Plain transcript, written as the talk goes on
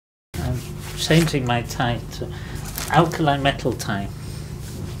changing my tie to alkali metal tie.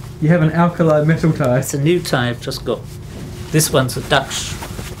 You have an alkali metal tie? It's a new tie I've just got. This one's a Dutch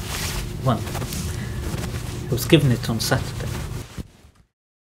one. I was given it on Saturday.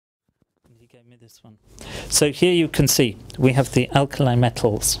 He gave me this one. So here you can see we have the alkali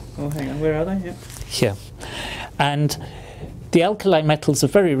metals. Oh, hang on, where are they? Yep. Here. And the alkali metals are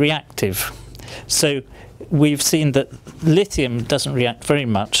very reactive. So we've seen that lithium doesn't react very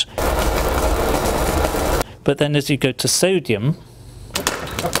much. But then as you go to sodium,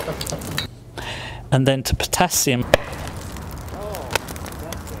 and then to potassium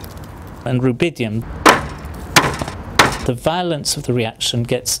and rubidium, the violence of the reaction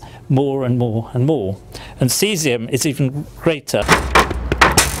gets more and more and more. And cesium is even greater.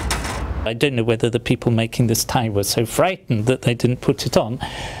 I don't know whether the people making this tie were so frightened that they didn't put it on,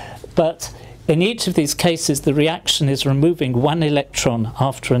 but in each of these cases the reaction is removing one electron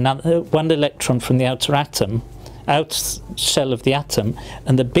after another, one electron from the outer atom, outer shell of the atom,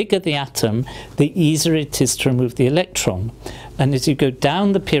 and the bigger the atom, the easier it is to remove the electron. And as you go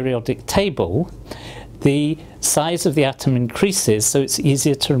down the periodic table, the size of the atom increases, so it's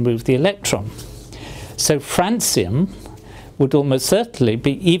easier to remove the electron. So francium would almost certainly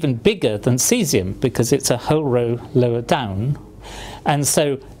be even bigger than cesium because it's a whole row lower down, and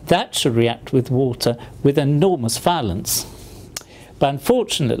so that should react with water with enormous violence. But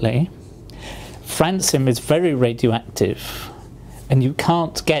unfortunately, francium is very radioactive, and you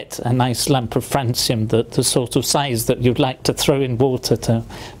can't get a nice lump of francium the sort of size that you'd like to throw in water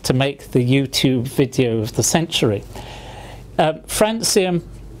to make the YouTube video of the century. Francium,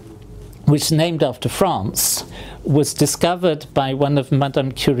 which is named after France, was discovered by one of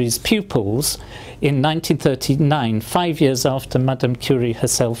Madame Curie's pupils in 1939, 5 years after Madame Curie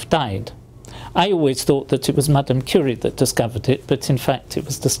herself died. I always thought that it was Madame Curie that discovered it, but in fact it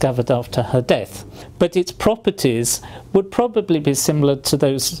was discovered after her death. But its properties would probably be similar to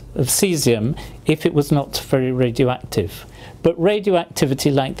those of cesium if it was not very radioactive. But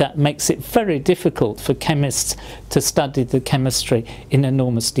radioactivity like that makes it very difficult for chemists to study the chemistry in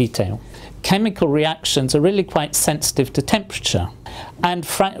enormous detail. Chemical reactions are really quite sensitive to temperature, and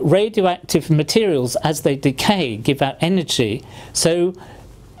radioactive materials, as they decay, give out energy, so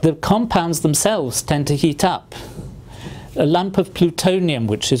the compounds themselves tend to heat up. A lump of plutonium,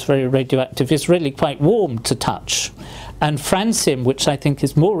 which is very radioactive, is really quite warm to touch, and francium, which I think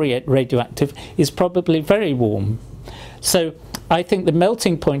is more radioactive, is probably very warm. So I think the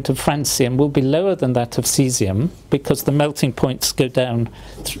melting point of francium will be lower than that of cesium because the melting points go down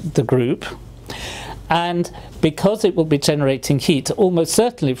the group, and because it will be generating heat, almost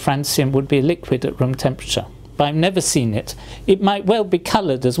certainly francium would be a liquid at room temperature. But I've never seen it. It might well be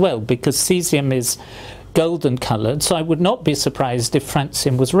coloured as well because cesium is golden coloured, so I would not be surprised if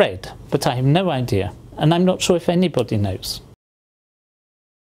francium was red, but I have no idea, and I'm not sure if anybody knows.